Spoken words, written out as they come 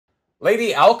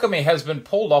Lady Alchemy has been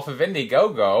pulled off of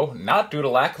Indiegogo, not due to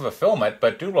lack of fulfillment,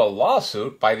 but due to a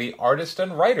lawsuit by the artist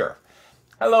and writer.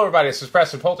 Hello everybody, this is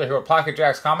Preston Poulter here at Pocket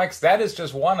Jacks Comics. That is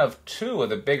just one of two of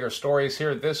the bigger stories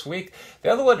here this week. The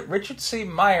other one, Richard C.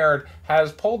 Meyer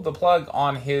has pulled the plug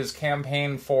on his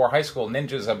campaign for High School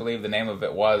Ninjas, I believe the name of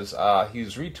it was.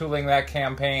 He's retooling that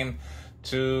campaign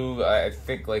to, I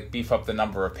think, beef up the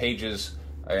number of pages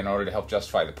in order to help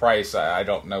justify the price. I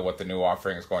don't know what the new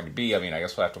offering is going to be. I mean, I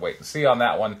guess we'll have to wait and see on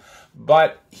that one.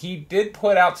 But he did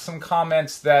put out some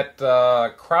comments that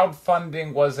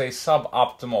crowdfunding was a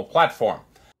suboptimal platform.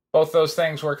 Both those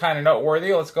things were kind of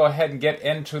noteworthy. Let's go ahead and get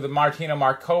into the Martina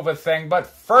Markova thing. But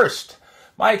first,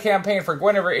 my campaign for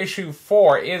Guinevere issue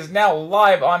 4 is now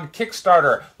live on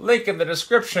Kickstarter. Link in the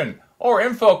description or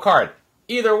info card.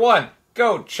 Either one.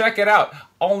 Go check it out.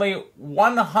 Only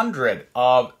 100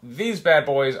 of these bad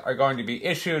boys are going to be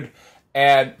issued,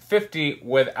 and 50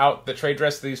 without the trade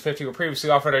dress. These 50 were previously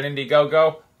offered on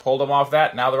Indiegogo. Pulled them off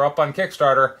that. Now they're up on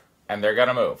Kickstarter, and they're going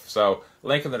to move. So,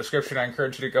 link in the description. I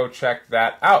encourage you to go check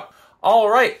that out. All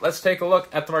right, let's take a look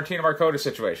at the Martina Markota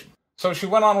situation. So she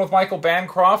went on with Michael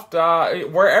Bancroft.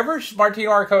 Wherever Martina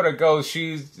Markota goes,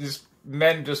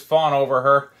 men just fawn over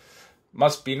her.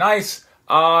 Must be nice.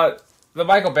 The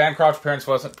Michael Bancroft appearance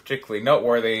wasn't particularly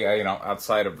noteworthy,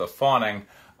 outside of the fawning.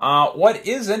 What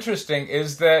is interesting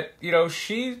is that,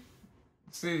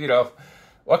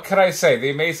 what could I say? The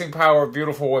amazing power of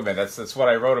beautiful women. That's what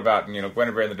I wrote about in,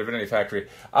 Guinevere and the Divinity Factory.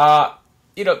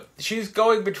 She's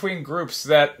going between groups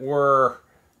that were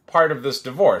part of this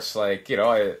divorce.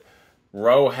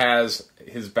 Roe has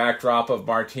his backdrop of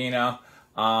Martina.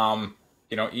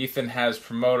 Ethan has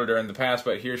promoted her in the past,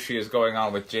 but here she is going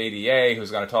on with JDA,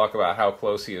 who's going to talk about how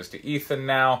close he is to Ethan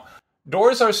now.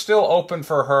 Doors are still open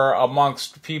for her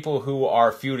amongst people who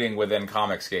are feuding within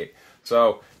Comicsgate.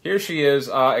 So here she is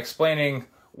explaining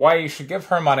why you should give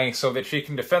her money so that she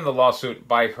can defend the lawsuit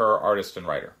by her artist and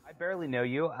writer. I barely know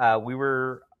you. We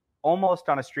were almost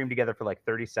on a stream together for like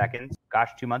 30 seconds.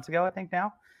 Gosh, 2 months ago, I think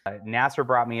now. Nasser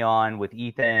brought me on with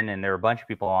Ethan, and there were a bunch of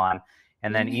people on.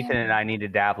 And then Ethan and I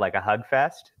needed to have like a hug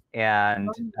fest, and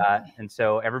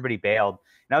so everybody bailed.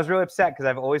 And I was really upset because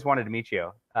I've always wanted to meet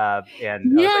you. I was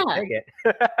like, take it.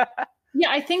 Yeah,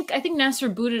 I think Nasser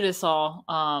booted us all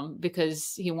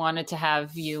because he wanted to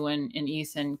have you and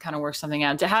Ethan kind of work something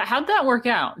out. How'd that work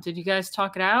out? Did you guys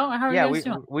talk it out? How are you guys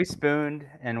doing? We spooned,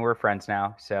 and we're friends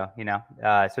now. So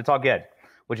so it's all good,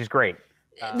 which is great.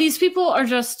 These people are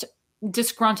just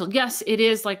disgruntled. Yes, it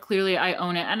is clearly I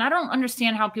own it. And I don't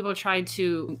understand how people try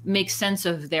to make sense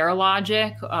of their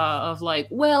logic of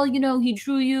he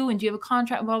drew you and do you have a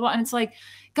contract, blah, blah. And it's like,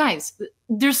 guys,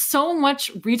 there's so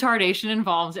much retardation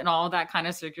involved in all of that kind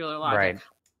of circular logic. Right.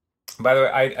 By the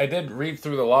way, I did read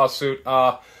through the lawsuit.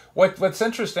 What's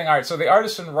interesting, all right, so the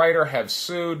artist and writer have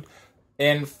sued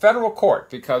in federal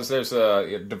court because there's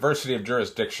a diversity of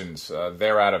jurisdictions.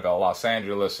 They're out of Los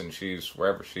Angeles, and she's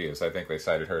wherever she is. I think they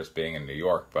cited her as being in New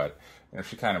York, but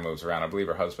she kind of moves around. I believe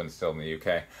her husband's still in the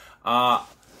UK.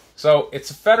 So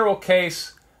it's a federal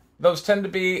case. Those tend to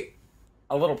be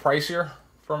a little pricier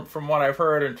from what I've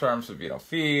heard in terms of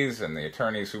fees, and the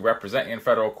attorneys who represent you in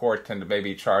federal court tend to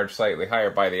maybe charge slightly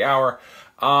higher by the hour.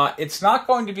 It's not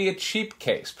going to be a cheap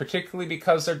case, particularly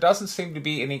because there doesn't seem to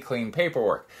be any clean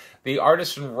paperwork. The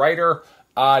artist and writer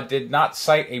did not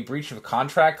cite a breach of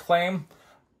contract claim,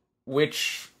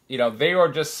 which, they were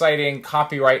just citing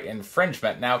copyright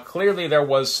infringement. Now, clearly there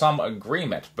was some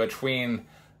agreement between,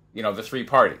 the three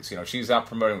parties. She's out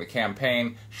promoting the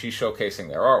campaign. She's showcasing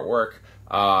their artwork.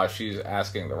 She's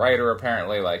asking the writer,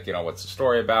 apparently, what's the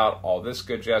story about? All this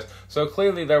good jazz. So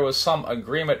clearly there was some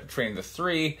agreement between the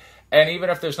three. And even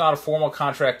if there's not a formal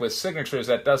contract with signatures,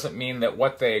 that doesn't mean that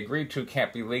what they agreed to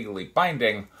can't be legally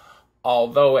binding,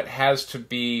 although it has to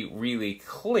be really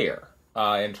clear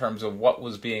in terms of what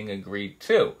was being agreed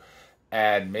to.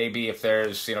 And maybe if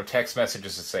there's, text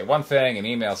messages that say one thing and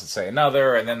emails that say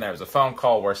another, and then there's a phone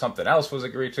call where something else was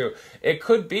agreed to, it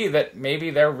could be that maybe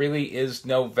there really is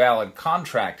no valid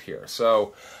contract here.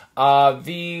 So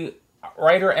the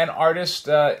writer and artist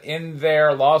in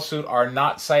their lawsuit are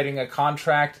not citing a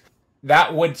contract.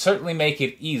 That would certainly make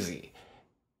it easy.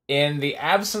 In the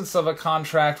absence of a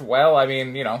contract,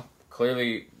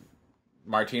 clearly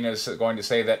Martina's going to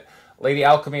say that Lady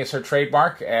Alchemy is her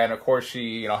trademark, and of course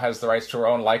she, has the rights to her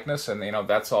own likeness, and,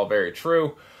 that's all very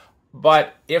true.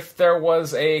 But if there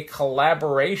was a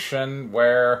collaboration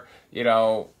where,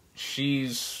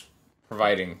 she's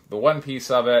providing the one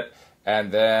piece of it,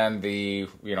 and then the,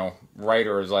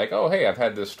 writer is like, oh, hey, I've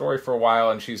had this story for a while,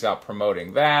 and she's out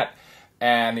promoting that,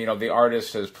 and, the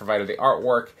artist has provided the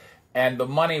artwork, and the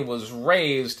money was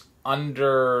raised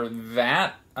under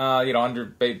that, under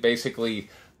basically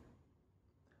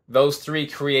those three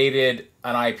created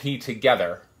an IP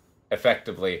together,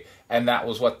 effectively, and that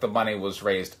was what the money was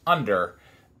raised under.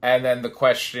 And then the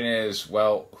question is,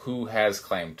 well, who has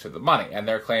claim to the money? And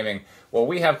they're claiming, well,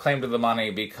 we have claim to the money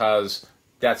because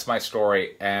that's my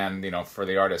story, and, for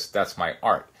the artist, that's my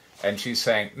art. And she's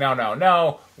saying, no,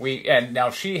 and now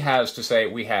she has to say,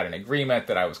 we had an agreement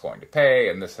that I was going to pay,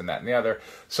 and this and that and the other.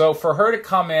 So for her to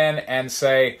come in and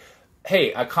say,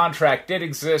 hey, a contract did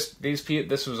exist,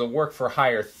 this was a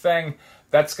work-for-hire thing,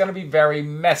 that's going to be very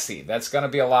messy. That's going to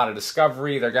be a lot of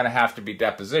discovery. There are going to have to be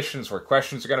depositions where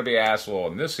questions are going to be asked. Well,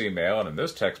 in this email and in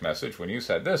this text message, when you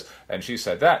said this and she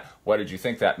said that, what did you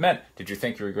think that meant? Did you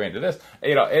think you were agreeing to this?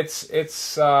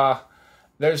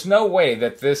 There's no way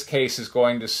that this case is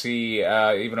going to see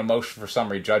even a motion for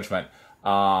summary judgment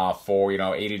for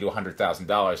 $80,000 to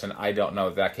 $100,000, and I don't know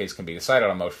if that case can be decided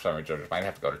on a motion for summary judgment. Might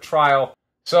have to go to trial.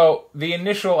 So the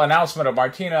initial announcement of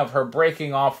Martina of her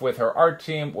breaking off with her art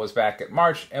team was back in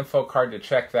March. Info card to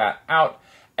check that out.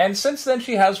 And since then,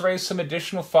 she has raised some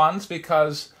additional funds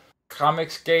because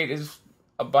Comicsgate is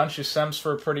a bunch of simps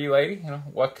for a pretty lady.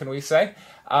 What can we say?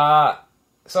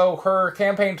 So her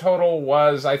campaign total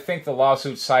was, I think the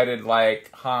lawsuit cited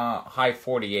like high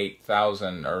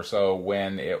 48,000 or so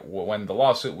when the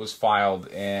lawsuit was filed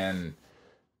in,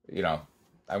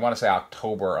 I want to say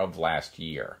October of last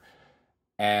year.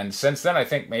 And since then, I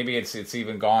think maybe it's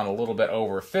even gone a little bit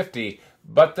over 50.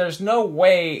 But there's no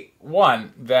way,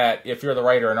 one, that if you're the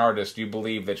writer and artist, you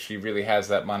believe that she really has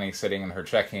that money sitting in her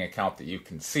checking account that you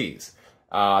can seize.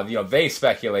 They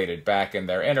speculated back in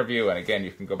their interview, and again, you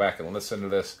can go back and listen to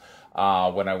this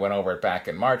when I went over it back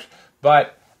in March.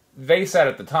 But they said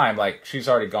at the time, like, she's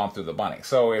already gone through the money.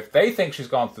 So if they think she's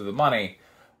gone through the money,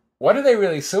 what are they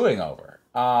really suing over?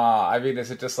 Is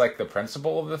it just like the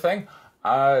principle of the thing?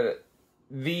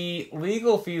 The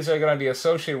legal fees that are going to be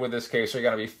associated with this case are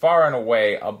going to be far and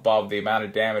away above the amount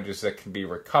of damages that can be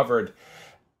recovered.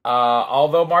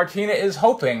 Although Martina is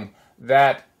hoping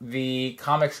that the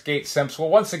Comicsgate simps will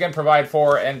once again provide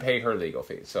for and pay her legal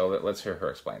fees. So let's hear her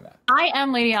explain that. I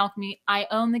am Lady Alchemy. I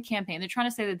own the campaign. They're trying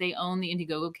to say that they own the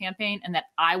Indiegogo campaign and that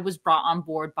I was brought on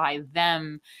board by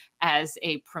them as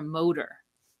a promoter.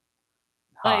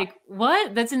 Like,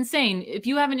 what? That's insane. If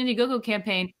you have an Indiegogo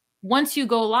campaign, once you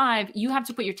go live, you have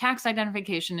to put your tax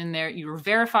identification in there. You're a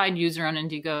verified user on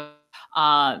Indiegogo.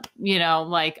 I've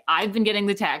been getting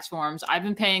the tax forms. I've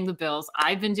been paying the bills.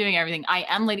 I've been doing everything. I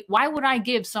am Lady. Why would I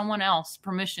give someone else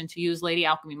permission to use Lady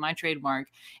Alchemy, my trademark,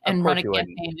 and run a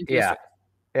campaign?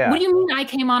 Yeah. What do you mean I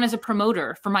came on as a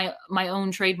promoter for my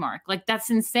own trademark? Like, that's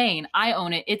insane. I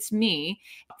own it. It's me.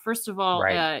 First of all,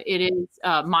 right. It is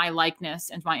my likeness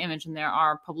and my image, and there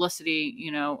are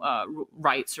publicity,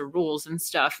 rights or rules and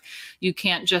stuff. You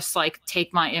can't just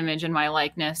take my image and my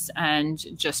likeness and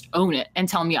just own it and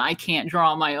tell me I can't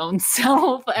draw my own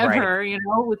self ever, right.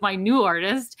 With my new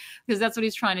artist, because that's what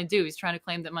he's trying to do. He's trying to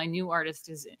claim that my new artist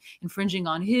is infringing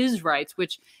on his rights,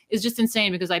 which is just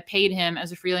insane because I paid him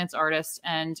as a freelance artist.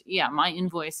 And yeah, my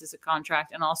invoice is a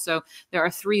contract. And also there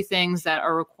are 3 things that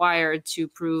are required to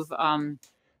prove.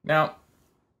 Now,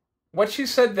 what she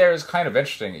said there is kind of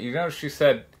interesting. She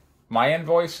said, my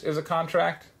invoice is a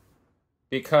contract,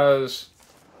 because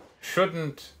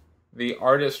shouldn't the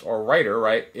artist or writer,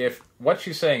 right, if what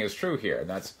she's saying is true here,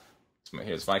 and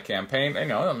here's my campaign. I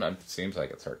know it seems like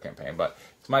it's her campaign, but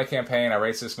it's my campaign. I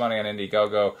raised this money on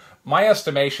Indiegogo. My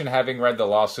estimation, having read the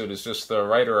lawsuit, is just the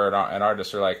writer and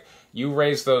artist are like, you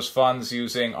raised those funds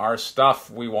using our stuff.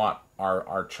 We want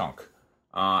our chunk.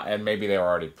 And maybe they were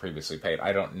already previously paid.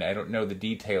 I don't know the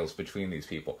details between these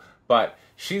people. But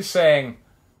she's saying,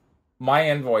 my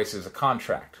invoice is a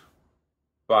contract.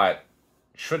 But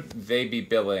shouldn't they be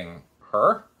billing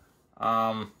her?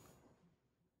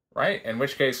 Right? In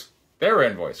which case, their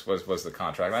invoice was the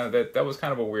contract. That was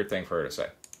kind of a weird thing for her to say.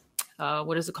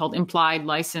 What is it called? Implied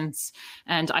license.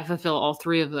 And I fulfill all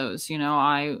 3 of those.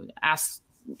 I asked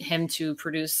him to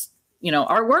produce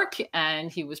artwork,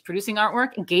 and he was producing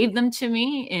artwork and gave them to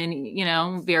me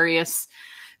in, various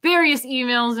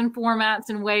emails and formats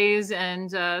and ways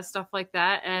and stuff like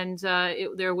that. And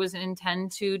there was an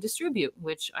intent to distribute,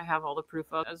 which I have all the proof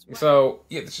of as well. So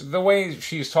the way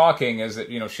she's talking is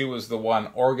that, she was the one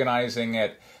organizing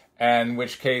it, and in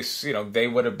which case, they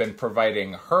would have been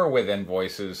providing her with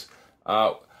invoices.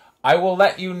 I will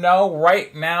let you know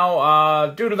right now,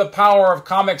 due to the power of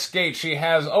Comicsgate, she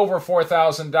has over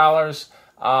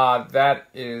 $4,000. That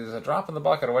is a drop in the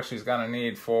bucket of what she's going to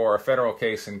need for a federal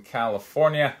case in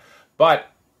California. But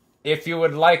if you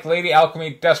would like, Lady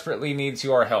Alchemy desperately needs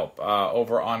your help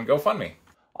over on GoFundMe.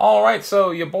 All right, so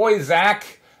your boy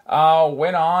Zach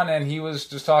went on and he was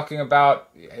just talking about,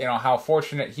 how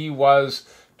fortunate he was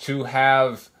to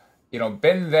have,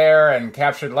 been there and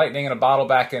captured lightning in a bottle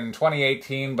back in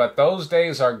 2018, but those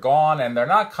days are gone and they're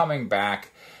not coming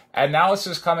back. And now it's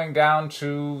just coming down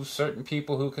to certain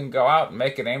people who can go out and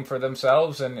make a name for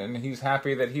themselves, and he's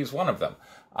happy that he's one of them.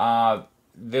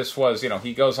 This was,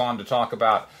 he goes on to talk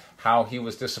about how he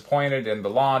was disappointed in the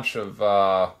launch of,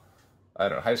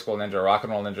 High School Ninja, Rock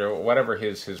and Roll Ninja, whatever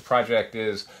his project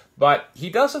is. But he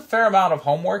does a fair amount of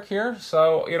homework here,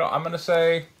 so, I'm going to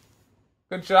say,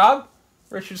 good job,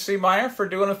 Richard C. Meyer, for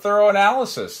doing a thorough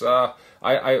analysis. I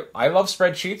love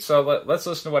spreadsheets, so let's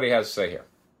listen to what he has to say here.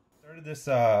 Started this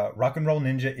Rock and Roll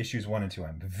Ninja issues 1 and 2.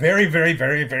 I'm very, very,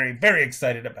 very, very, very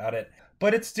excited about it,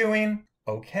 but it's doing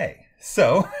okay.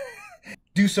 So,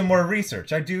 do some more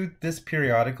research. I do this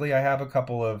periodically. I have a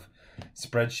couple of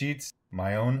spreadsheets,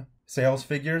 my own sales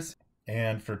figures,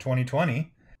 and for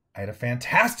 2020, I had a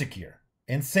fantastic year.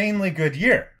 Insanely good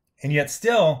year. And yet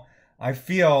still, I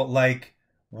feel like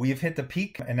we've hit the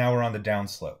peak and now we're on the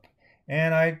downslope.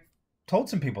 And I told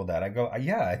some people that. I go,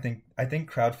 yeah, I think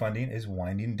crowdfunding is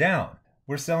winding down.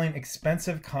 We're selling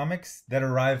expensive comics that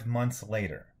arrive months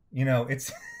later.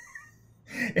 It's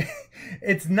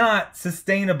it's not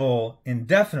sustainable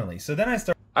indefinitely. So then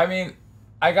I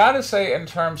gotta say, in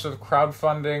terms of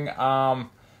crowdfunding,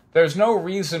 there's no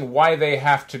reason why they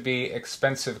have to be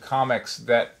expensive comics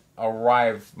that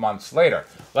arrive months later.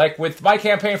 Like with my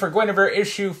campaign for Guinevere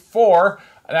issue 4,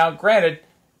 now granted,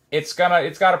 it's got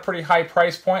a pretty high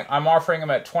price point. I'm offering them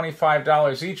at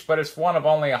 $25 each, but it's one of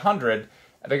only 100.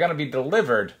 They're going to be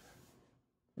delivered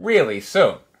really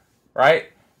soon, right?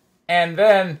 And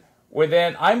then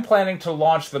I'm planning to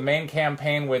launch the main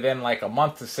campaign within like a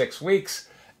month to 6 weeks,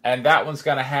 and that one's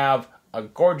going to have a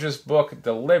gorgeous book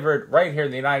delivered right here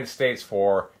in the United States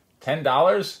for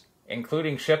 $10,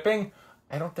 including shipping.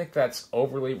 I don't think that's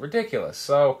overly ridiculous.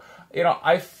 So,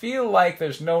 I feel like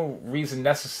there's no reason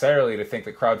necessarily to think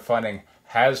that crowdfunding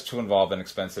has to involve an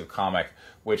expensive comic,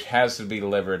 which has to be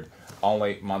delivered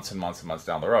only months and months and months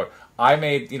down the road. I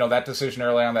made, that decision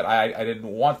early on that I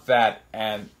didn't want that,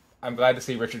 and I'm glad to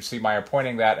see Richard C. Meyer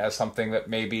pointing that as something that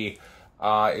maybe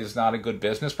is not a good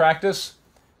business practice.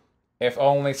 If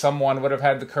only someone would have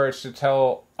had the courage to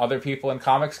tell other people in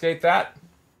Comicsgate that.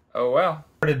 Oh well.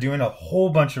 Started doing a whole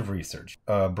bunch of research.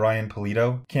 Brian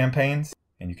Pulido campaigns,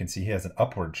 and you can see he has an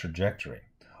upward trajectory.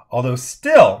 Although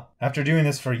still, after doing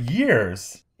this for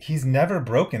years, he's never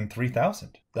broken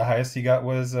 3,000. The highest he got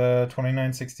was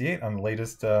 2968 on the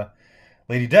latest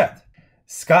Lady Death.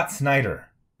 Scott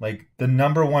Snyder, like the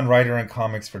 #1 writer in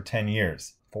comics for 10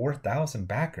 years. 4,000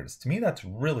 backers. To me, that's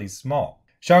really small.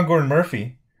 Sean Gordon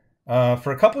Murphy,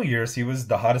 for a couple years, he was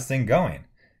the hottest thing going.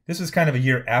 This was kind of a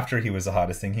year after he was the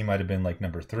hottest thing. He might have been like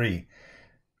number 3.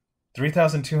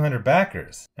 3,200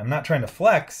 backers. I'm not trying to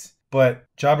flex, but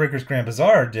Jawbreaker's Grand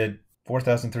Bazaar did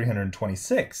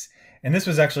 4,326. And this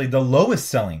was actually the lowest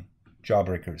selling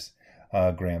Jawbreaker's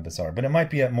Grand Bazaar, but it might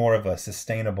be at more of a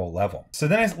sustainable level. So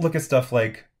then I look at stuff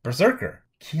like Berserker,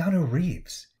 Keanu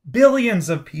Reeves. Billions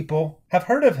of people have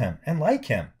heard of him and like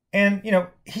him. And,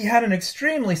 he had an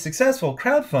extremely successful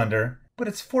crowdfunder, but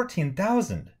it's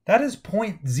 14,000. That is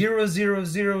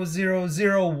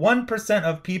 0.00001%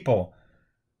 of people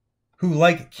who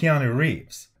like Keanu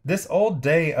Reeves. This old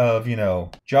day of,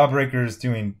 Jawbreakers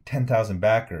doing 10,000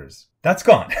 backers, that's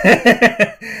gone.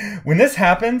 When this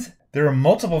happened, there are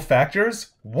multiple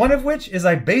factors, one of which is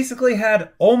I basically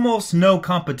had almost no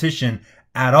competition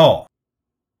at all.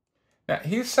 Now,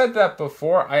 he said that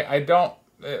before. I don't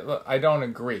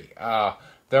agree.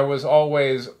 There was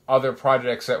always other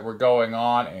projects that were going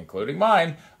on, including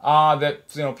mine, that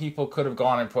people could have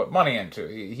gone and put money into.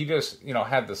 He just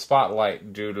had the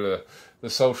spotlight due to the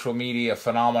social media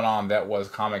phenomenon that was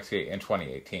Comicsgate in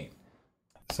 2018.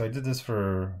 So I did this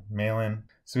for Malin.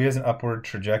 So he has an upward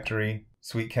trajectory.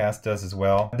 Sweetcast does as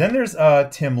well. Then there's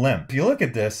Tim Lim. If you look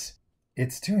at this,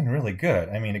 it's doing really good.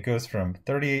 I mean, it goes from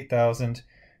 38,000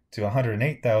 to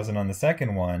 108,000 on the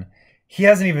second one. He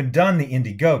hasn't even done the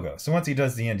Indiegogo. So once he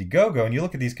does the Indiegogo, and you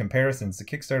look at these comparisons, the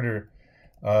Kickstarter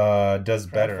does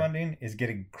better. Crowdfunding is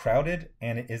getting crowded,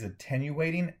 and it is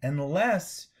attenuating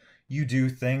unless you do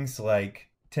things like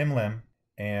Tim Lim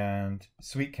and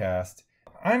Sweetcast.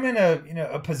 I'm in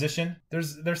a position.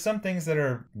 There's some things that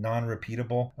are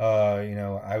non-repeatable.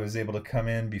 I was able to come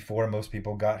in before most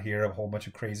people got here. A whole bunch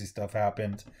of crazy stuff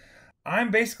happened.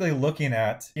 I'm basically looking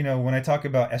at, when I talk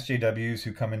about SJWs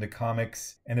who come into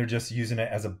comics and they're just using it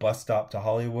as a bus stop to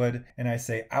Hollywood, and I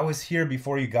say, I was here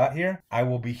before you got here, I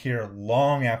will be here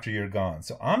long after you're gone.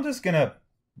 So I'm just going to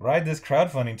ride this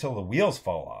crowdfunding till the wheels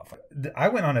fall off. I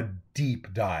went on a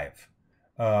deep dive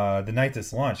the night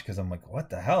this launched because I'm like, what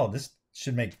the hell? This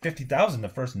should make 50,000 the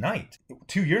first night.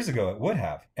 2 years ago, it would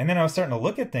have. And then I was starting to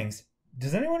look at things.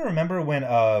 Does anyone remember when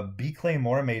B. Clay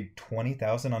Moore made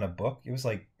 20,000 on a book? It was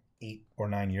like 8 or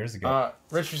 9 years ago.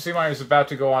 Richard C. Meyer is about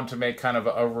to go on to make kind of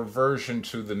a reversion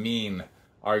to the mean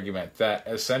argument that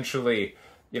essentially,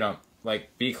 like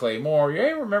B. Clay Moore,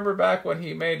 remember back when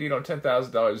he made,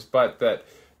 $10,000, but that,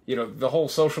 the whole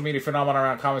social media phenomenon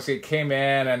around Comicsgate came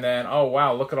in and then, oh,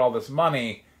 wow, look at all this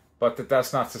money, but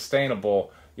that's not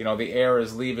sustainable. The air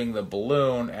is leaving the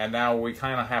balloon, and now we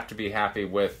kind of have to be happy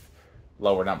with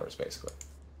lower numbers, basically.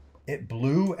 It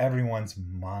blew everyone's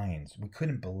minds. We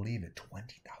couldn't believe it.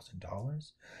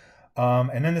 $20,000.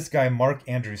 And then this guy, Mark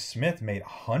Andrew Smith, made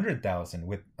 $100,000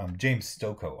 with James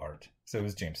Stokoe art. So it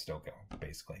was James Stokoe,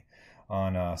 basically,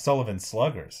 on Sullivan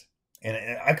Sluggers. And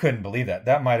I couldn't believe that.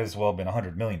 That might as well have been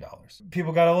 $100 million.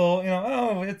 People got a little,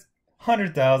 oh, it's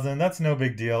 100,000. That's no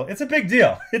big deal. It's a big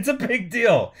deal. It's a big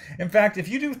deal. In fact, if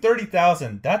you do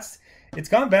 30,000, it's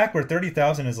gone back where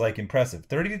 30,000 is like impressive.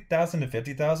 30,000 to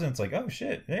 50,000, it's like, oh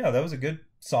shit, yeah, that was a good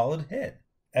solid hit.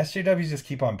 SJWs just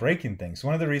keep on breaking things.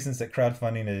 One of the reasons that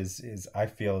crowdfunding is I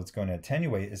feel it's going to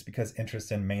attenuate is because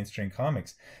interest in mainstream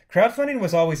comics. Crowdfunding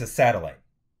was always a satellite.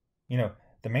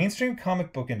 The mainstream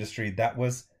comic book industry, that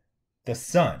was the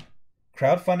sun.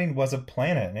 Crowdfunding was a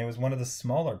planet, and it was one of the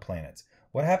smaller planets.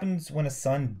 What happens when a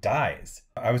sun dies?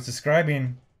 I was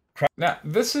describing... Now,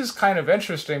 this is kind of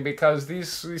interesting because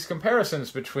these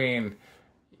comparisons between...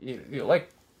 like,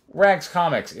 Rags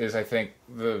Comics is, I think,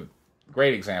 the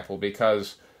great example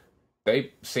because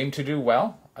they seem to do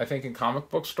well, I think, in comic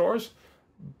book stores.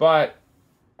 But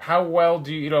how well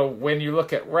do when you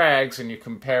look at Rags and you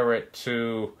compare it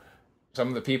to some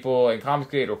of the people in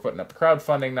Comicsgate who are putting up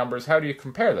crowdfunding numbers, how do you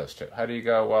compare those two? How do you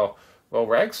go, well,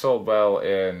 Rags sold well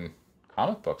in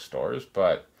comic book stores,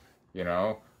 but,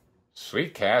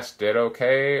 Sweetcast did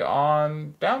okay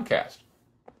on Downcast.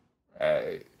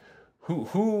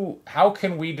 How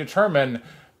can we determine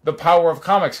the power of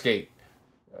Comicsgate?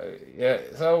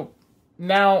 So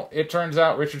now it turns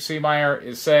out Richard C. Meyer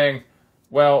is saying,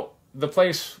 well, the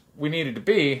place we needed to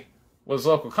be was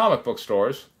local comic book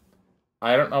stores.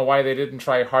 I don't know why they didn't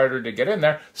try harder to get in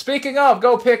there. Speaking of,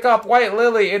 go pick up White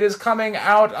Lily. It is coming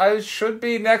out, it should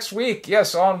be next week.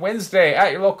 Yes, on Wednesday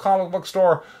at your local comic book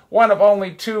store. One of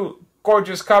only 2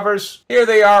 gorgeous covers. Here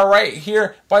they are right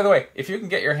here. By the way, if you can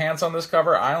get your hands on this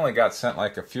cover, I only got sent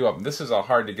like a few of them. This is a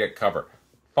hard to get cover.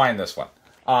 Find this one.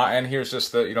 And here's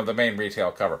just the, the main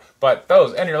retail cover. But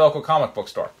those in your local comic book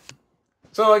store.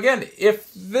 So again,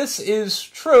 if this is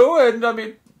true, and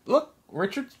look,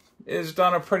 Richard has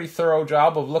done a pretty thorough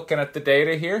job of looking at the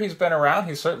data here. He's been around.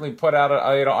 He's certainly put out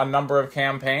a number of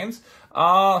campaigns.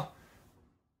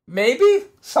 Maybe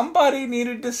somebody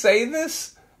needed to say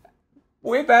this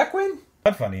way back when.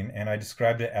 Crowdfunding, and I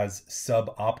described it as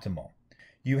suboptimal.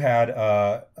 You had,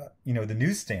 the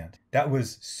newsstand. That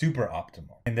was super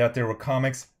optimal. And that there were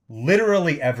comics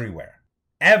literally everywhere.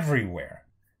 Everywhere.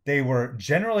 They were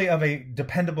generally of a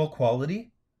dependable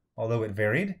quality, although it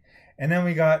varied. And then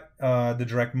we got the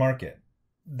direct market.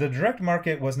 The direct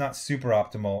market was not super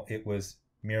optimal. It was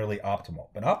merely optimal.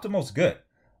 But optimal's good.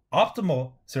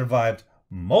 Optimal survived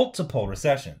multiple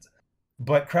recessions.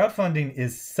 But crowdfunding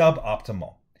is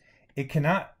suboptimal. It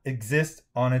cannot exist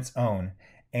on its own.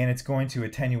 And it's going to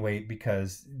attenuate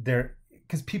because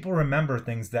people remember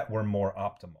things that were more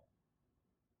optimal.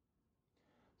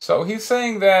 So he's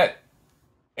saying that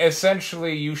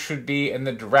essentially you should be in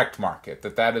the direct market,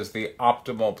 that is the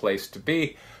optimal place to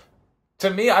be. To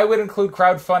me, I would include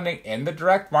crowdfunding in the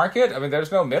direct market.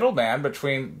 There's no middleman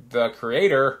between the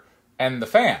creator and the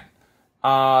fan.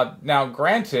 Now,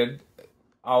 granted,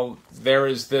 there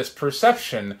is this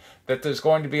perception that there's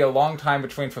going to be a long time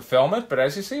between fulfillment, but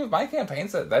as you see with my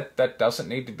campaigns, that doesn't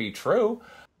need to be true.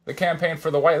 The campaign for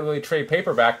the White Lily trade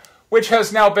paperback, which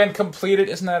has now been completed.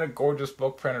 Isn't that a gorgeous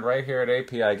book printed right here at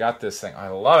AP? I got this thing. I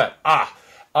love it.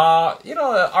 All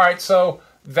right, so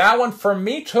that one for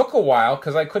me took a while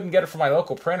because I couldn't get it from my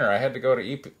local printer. I had to go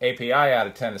to API out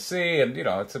of Tennessee, and,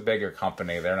 it's a bigger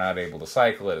company. They're not able to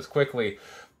cycle it as quickly.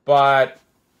 But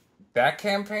that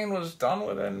campaign was done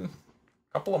within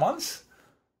a couple of months.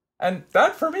 And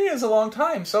that, for me, is a long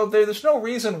time. So there's no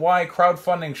reason why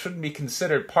crowdfunding shouldn't be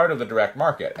considered part of the direct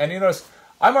market. And you notice,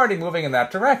 I'm already moving in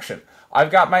that direction. I've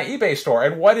got my eBay store.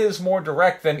 And what is more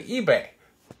direct than eBay?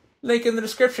 Link in the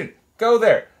description. Go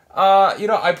there.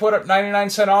 I put up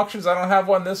 99-cent auctions. I don't have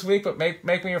one this week, but make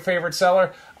me your favorite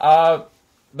seller.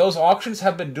 Those auctions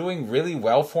have been doing really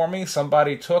well for me.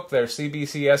 Somebody took their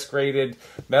CBCS graded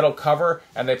metal cover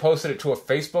and they posted it to a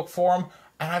Facebook forum.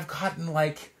 And I've gotten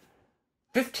like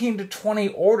 15 to 20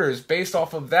 orders based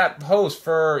off of that post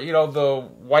for, you know, the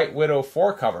White Widow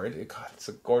 4 cover. God, it's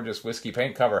a gorgeous whiskey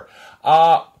paint cover.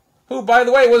 Who, by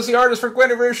the way, was the artist for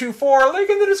Guinevere issue 4. Link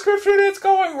in the description. It's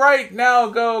going right now.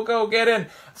 Go, get in.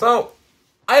 So,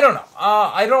 I don't know.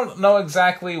 I don't know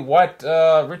exactly what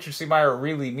Richard C. Meyer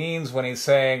really means when he's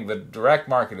saying the direct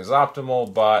market is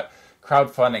optimal, but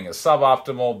crowdfunding is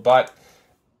suboptimal. But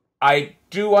I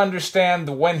do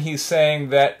understand when he's saying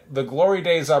that the glory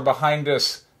days are behind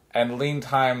us and lean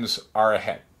times are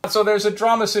ahead. So there's a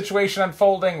drama situation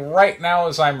unfolding right now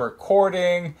as I'm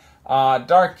recording.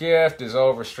 Dark Gift is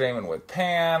over streaming with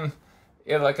Pan.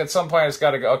 Like at some point it's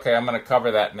got to go, okay, I'm going to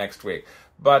cover that next week.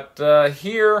 But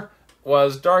here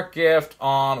was Dark Gift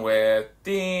on with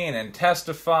Dean and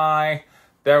Testify.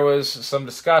 There was some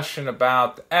discussion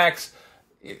about the X.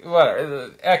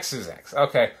 Whatever, X is X.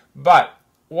 Okay, but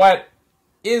what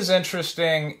is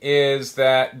interesting is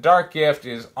that Dark Gift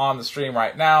is on the stream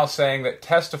right now saying that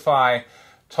Testify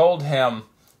told him,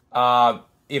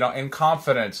 you know, in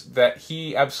confidence that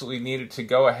he absolutely needed to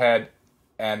go ahead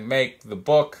and make the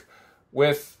book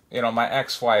with, you know, my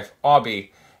ex-wife,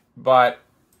 Aubrey. But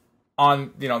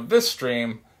on, you know, this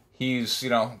stream, he's, you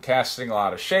know, casting a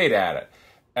lot of shade at it.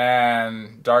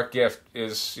 And Dark Gift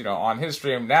is, you know, on his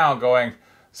stream now going,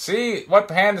 see, what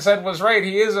Pan said was right.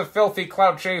 He is a filthy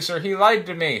clout chaser. He lied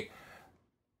to me.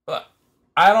 But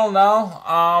I don't know.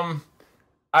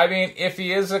 I mean, if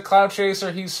he is a clout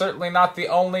chaser, he's certainly not the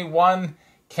only one.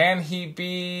 Can he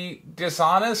be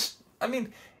dishonest? I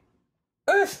mean,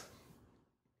 in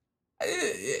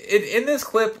this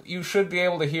clip, you should be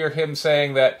able to hear him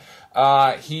saying that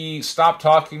he stopped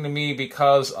talking to me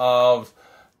because of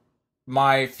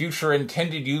my future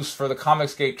intended use for the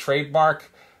Comicsgate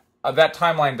trademark. That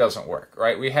timeline doesn't work,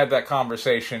 right? We had that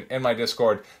conversation in my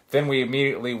Discord. Then we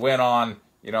immediately went on,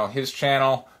 you know, his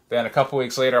channel. Then a couple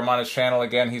weeks later, I'm on his channel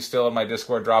again. He's still in my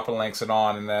Discord dropping links and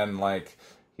on. And then, like,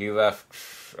 he left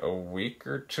a week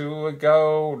or two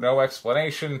ago. No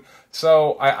explanation.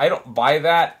 So I don't buy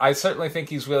that. I certainly think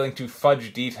he's willing to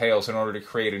fudge details in order to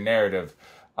create a narrative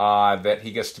that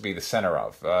he gets to be the center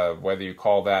of. Whether you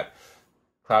call that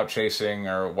clout chasing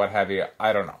or what have you,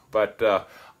 I don't know. But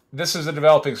this is a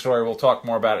developing story. We'll talk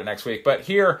more about it next week. But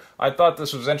here, I thought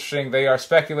this was interesting. They are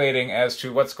speculating as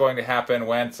to what's going to happen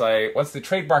once the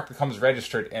trademark becomes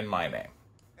registered in my name.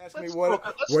 Ask me what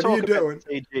are you doing?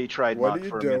 CG trademark what are you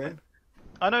for a doing? minute.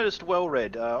 I noticed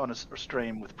Well-Read on a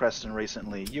stream with Preston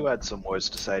recently. You had some words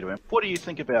to say to him. What do you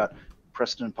think about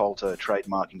Preston Poulter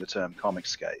trademarking the term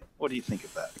Comicsgate? What do you think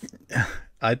of that?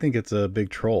 I think it's a big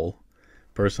troll,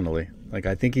 personally. Like,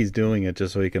 I think he's doing it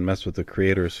just so he can mess with the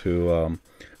creators who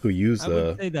use the. I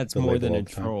would say that's more than a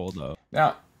troll, though.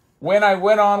 Now, when I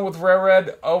went on with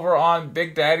Red over on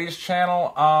Big Daddy's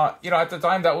channel, you know, at the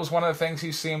time that was one of the things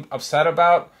he seemed upset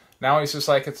about. Now he's just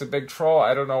like, it's a big troll.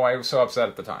 I don't know why he was so upset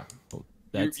at the time.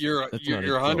 You're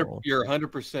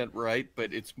 100% right,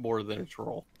 but it's more than a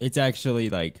troll. It's actually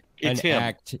like it's an him.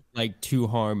 act like to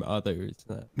harm others.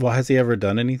 Well, has he ever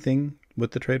done anything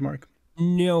with the trademark?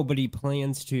 No, but he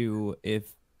plans to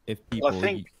if people.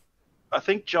 I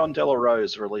think Jon Del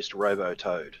Arroz released Robo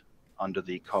Toad under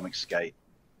the Comicsgate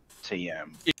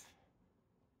TM.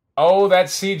 Oh, that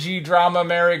CG drama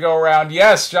merry-go-round.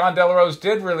 Yes, Jon Del Arroz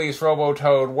did release Robo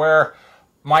Toad, where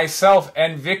myself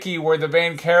and Vicky were the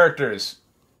main characters.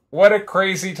 What a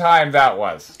crazy time that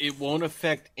was. It won't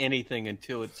affect anything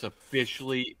until it's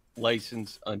officially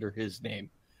licensed under his name.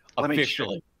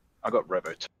 Officially. I got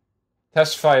Robo Toad.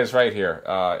 Testify is right here,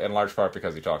 in large part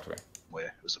because he talked to me. Where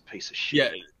it was a piece of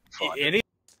shit.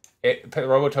 Yeah.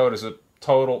 Robo Toad is a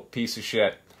total piece of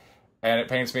shit. And it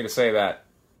pains me to say that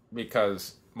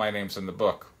because my name's in the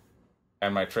book.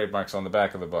 And my trademark's on the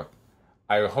back of the book.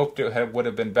 I hoped it would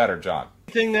have been better, John.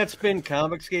 Anything that's been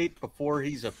Comicsgate before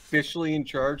he's officially in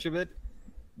charge of it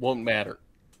won't matter.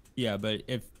 Yeah, but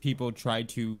if people try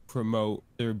to promote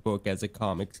their book as a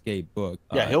Comicsgate book,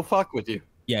 yeah, he'll fuck with you.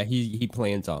 Yeah, he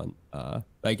plans on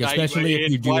like especially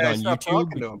if you do it on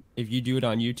YouTube. If you do it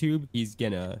on YouTube, he's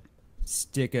gonna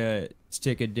stick a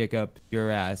dick up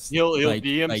your ass. He'll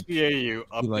DMCA you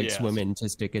up he likes the ass. women to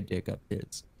stick a dick up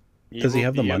his. Does he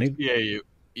have the money?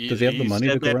 Does he have the money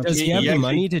to go around? Does he have the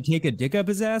money to take a dick up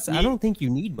his ass? I don't think you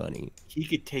need money. He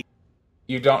could take.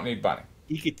 You don't need money.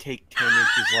 He could take 10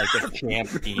 inches like a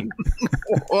champ, Dean.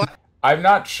 I'm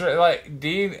not sure. Like,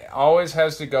 Dean always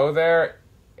has to go there.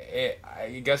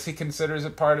 I guess he considers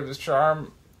it part of his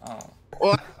charm.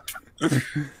 Oh.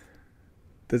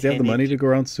 Does he have the money to go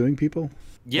around suing people?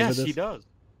 Yes, he does.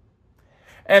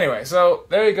 Anyway, so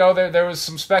there you go. There was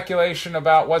some speculation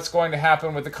about what's going to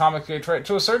happen with the Comicsgate trade.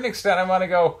 To a certain extent, I want to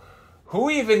go, who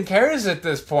even cares at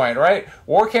this point, right?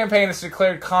 War Campaign has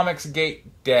declared Comicsgate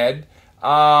dead.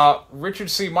 Richard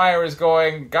C. Meyer is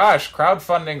going, gosh,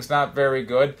 crowdfunding's not very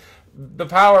good. The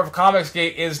power of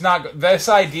Comicsgate is not... This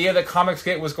idea that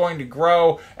Comicsgate was going to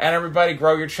grow and everybody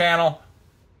grow your channel,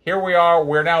 here we are,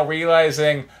 we're now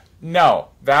realizing, no,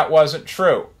 that wasn't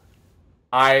true.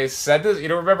 I said this, you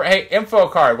know, remember, hey, info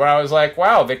card, when I was like,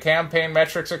 wow, the campaign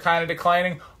metrics are kind of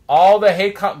declining. All the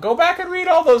hate... Go back and read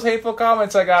all those hateful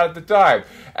comments I got at the time.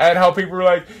 And how people were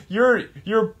like,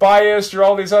 you're biased, you're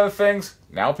all these other things.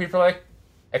 Now people are like,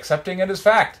 accepting it as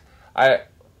fact.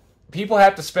 People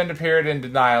have to spend a period in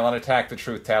denial and attack the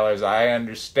truth tellers. I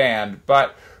understand.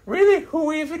 But really,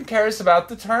 who even cares about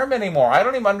the term anymore? I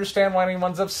don't even understand why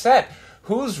anyone's upset.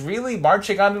 Who's really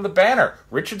marching under the banner?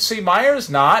 Richard C. Myers?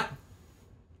 Not.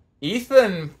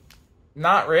 Ethan?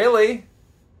 Not really.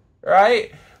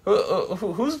 Right?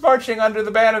 Who's marching under the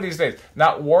banner these days?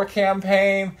 Not War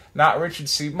Campaign. Not Richard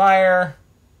C. Meyer.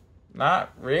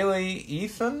 Not really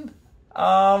Ethan.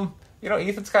 You know,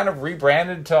 Ethan's kind of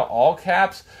rebranded to all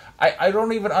caps. I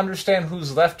don't even understand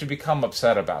who's left to become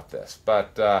upset about this.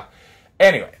 But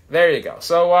anyway, there you go.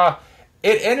 So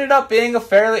it ended up being a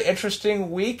fairly interesting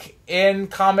week in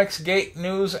Comicsgate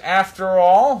news after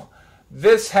all.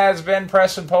 This has been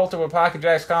Preston Poulter with Pocket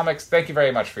Jacks Comics. Thank you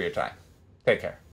very much for your time. Take care.